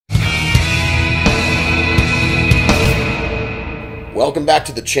Welcome back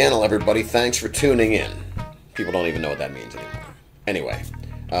to the channel, everybody. Thanks for tuning in. People don't even know what that means anymore. Anyway,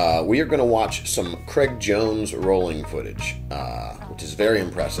 we are going to watch some Craig Jones rolling footage, which is very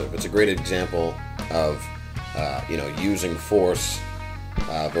impressive. It's a great example of, using force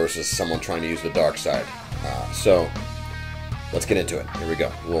versus someone trying to use the dark side. So, let's get into it. Here we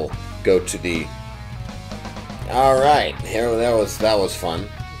go. We'll go to the... Alright, here that was fun.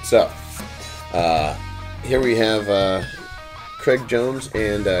 So, here we have Craig Jones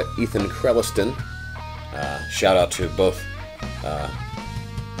and Ethan Creliston. Shout out to both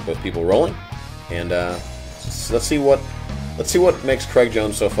people rolling, and let's see what makes Craig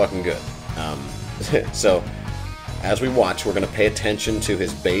Jones so fucking good. So, as we watch, we're going to pay attention to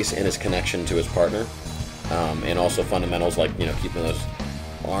his base and his connection to his partner, and also fundamentals like keeping those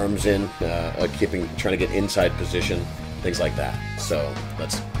arms in, trying to get inside position, things like that. So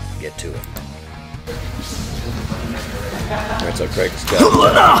let's get to it. Alright, so Craig's got... No.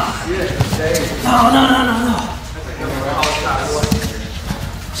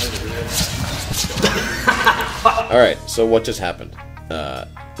 Alright, so what just happened?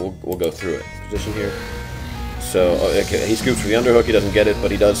 We'll go through it. Position here. So, okay, he scoops for the underhook, he doesn't get it,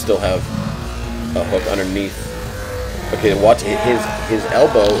 but he does still have a hook underneath. Okay, watch his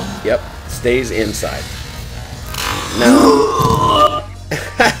elbow, yep, stays inside. Now...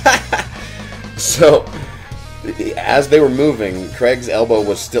 So... As they were moving, Craig's elbow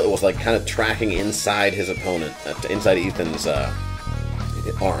was like kind of tracking inside his opponent, inside Ethan's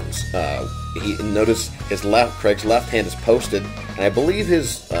arms. He noticed Craig's left hand is posted, and I believe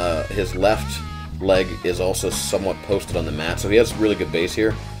his left leg is also somewhat posted on the mat, so he has really good base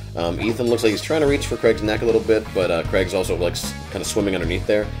here. Ethan looks like he's trying to reach for Craig's neck a little bit, but Craig's also like kind of swimming underneath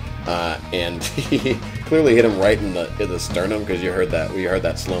there, and he clearly hit him right in the sternum because we heard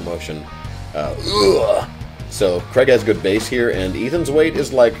that slow motion. So Craig has good base here, and Ethan's weight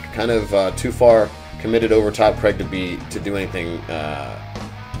is like kind of too far committed over top Craig to do anything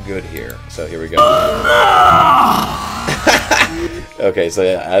good here. So here we go. Okay, so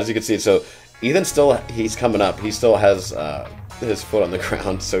yeah, as you can see, so Ethan he's coming up. He still has his foot on the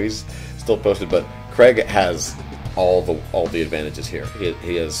ground, so he's still posted. But Craig has all the advantages here.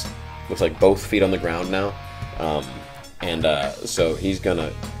 He has looks like both feet on the ground now, so he's gonna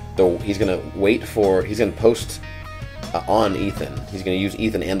post on Ethan. He's gonna use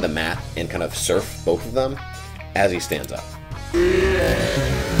Ethan and the mat and kind of surf both of them as he stands up.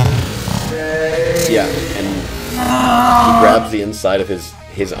 Yeah, and he grabs the inside of his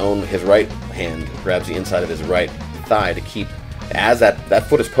right hand, grabs the inside of his right thigh to keep, as that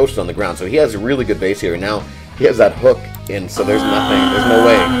foot is posted on the ground. So he has a really good base here. And now he has that hook in, so there's no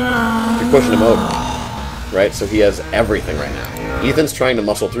way you're pushing him over. Right, so he has everything right now. Ethan's trying to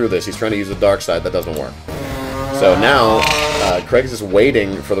muscle through this. He's trying to use the dark side. That doesn't work. So now, Craig's just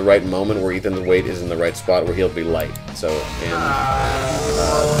waiting for the right moment where Ethan's weight is in the right spot where he'll be light. So,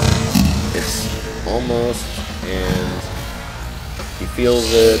 it's almost, and he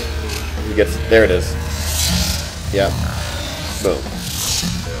feels it. He gets, there it is. Yeah. Boom.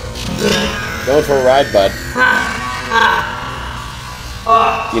 Going for a ride, bud.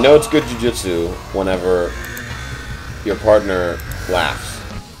 You know it's good jiu-jitsu whenever your partner laughs.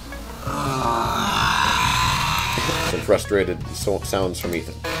 Some frustrated sounds from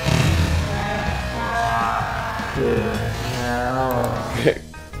Ethan.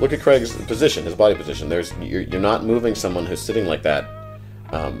 Look at Craig's position, his body position. You're not moving someone who's sitting like that.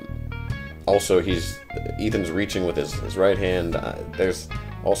 Also, Ethan's reaching with his right hand. There's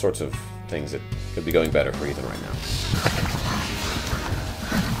all sorts of things that could be going better for Ethan right now.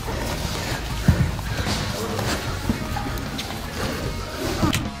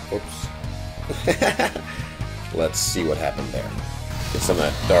 Let's see what happened there. Get some of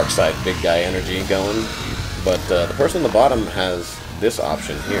that dark side big guy energy going. But the person on the bottom has this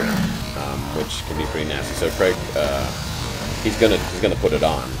option here, which can be pretty nasty. So Craig, he's gonna put it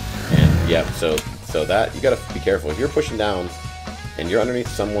on, and yeah. So that you gotta be careful if you're pushing down, and you're underneath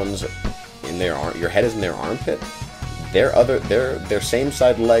someone's your head is in their armpit. Their same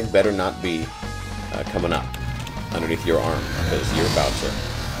side leg better not be coming up underneath your arm because you're about to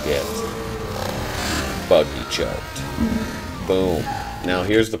get buggy choked. Boom. Now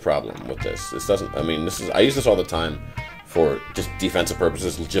here's the problem with this. This doesn't. I mean, I use this all the time for just defensive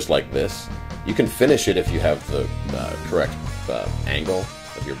purposes, just like this. You can finish it if you have the correct angle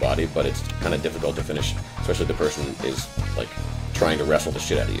of your body, but it's kind of difficult to finish, especially if the person is like trying to wrestle the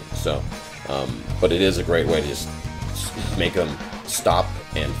shit out of you. So, but it is a great way to just make them stop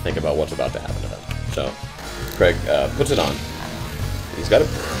and think about what's about to happen to them. So, Craig puts it on. He's got it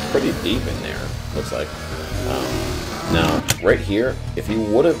pretty deep in there, looks like. Now, right here, if he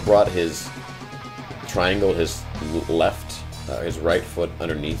would have brought his triangle, his left, his right foot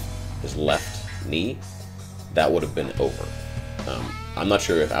underneath his left knee, that would have been over. I'm not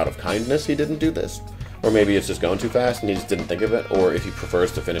sure if out of kindness he didn't do this, or maybe it's just going too fast and he just didn't think of it, or if he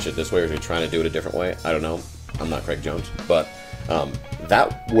prefers to finish it this way, or is he trying to do it a different way. I don't know. I'm not Craig Jones, but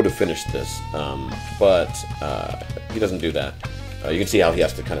that would have finished this, but he doesn't do that. You can see how he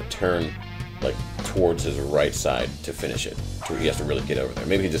has to kind of turn like towards his right side to finish it. He has to really get over there.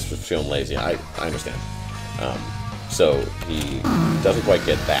 Maybe he just was feeling lazy. I understand. So he doesn't quite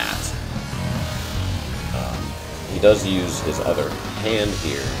get that. He does use his other hand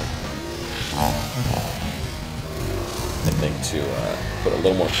here, I think, to put a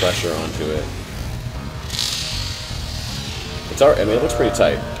little more pressure onto it. It's alright. I mean, it looks pretty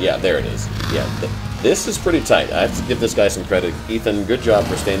tight. Yeah, there it is. Yeah, this is pretty tight. I have to give this guy some credit. Ethan, good job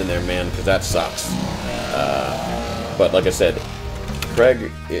for standing there, man, because that sucks. But like I said,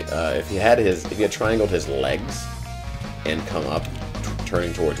 Craig, if he had triangled his legs and come up,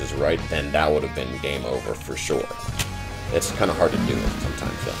 turning towards his right, then that would have been game over for sure. It's kind of hard to do it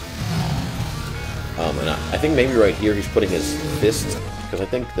sometimes, though. And I think maybe right here he's putting his fist, because I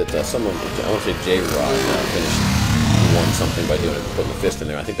think that someone, I want to say J-Rod, won something by putting the fist in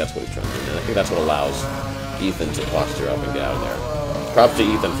there. I think that's what he's trying to do, and I think that's what allows Ethan to posture up and get out of there. Props to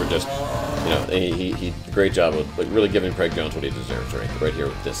Ethan for just, you know, he did a great job of like really giving Craig Jones what he deserves right here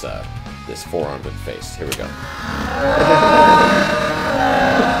with this this forearm to the face. Here we go.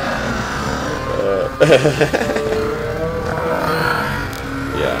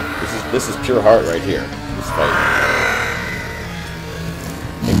 Yeah, this is pure heart right here. This fight.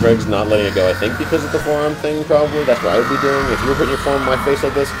 And Craig's not letting it go, I think, because of the forearm thing, probably. That's what I would be doing. If you were putting your forearm on my face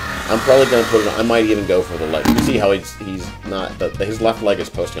like this, I'm probably going to put it on. I might even go for the leg. You see how he's not... his left leg is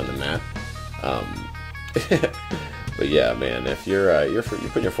posting on the mat. But yeah, man, if you're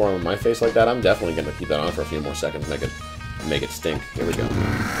putting your forearm on my face like that, I'm definitely going to keep that on for a few more seconds, make it stink. Here we go.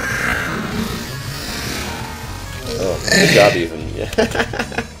 Oh, good job, Ethan. Yeah.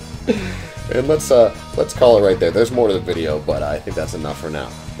 And let's call it right there. There's more to the video, but I think that's enough for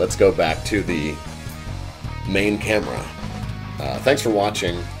now. Let's go back to the main camera. Thanks for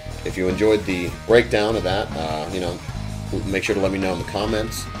watching. If you enjoyed the breakdown of that, you know, make sure to let me know in the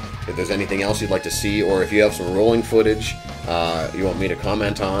comments if there's anything else you'd like to see, or if you have some rolling footage you want me to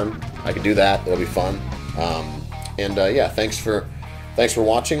comment on. I can do that. It'll be fun. Yeah, thanks for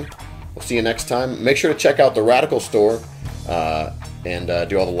watching. We'll see you next time. Make sure to check out the Radical store and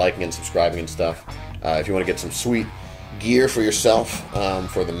do all the liking and subscribing and stuff. If you want to get some sweet gear for yourself,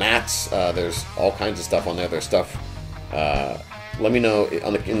 for the mats, there's all kinds of stuff on there. There's stuff. Let me know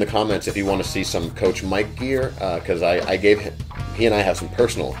in the comments if you want to see some Coach Mike gear, because he and I have some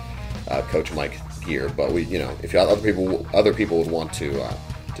personal Coach Mike gear. But we, you know, if other people would want to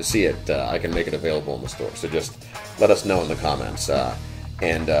see it, I can make it available in the store. So just let us know in the comments.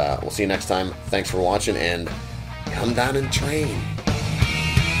 And we'll see you next time. Thanks for watching, and come down and train.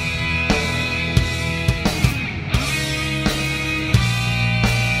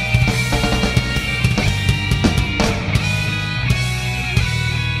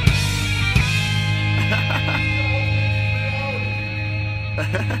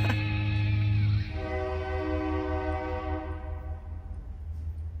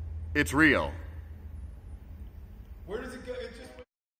 It's real.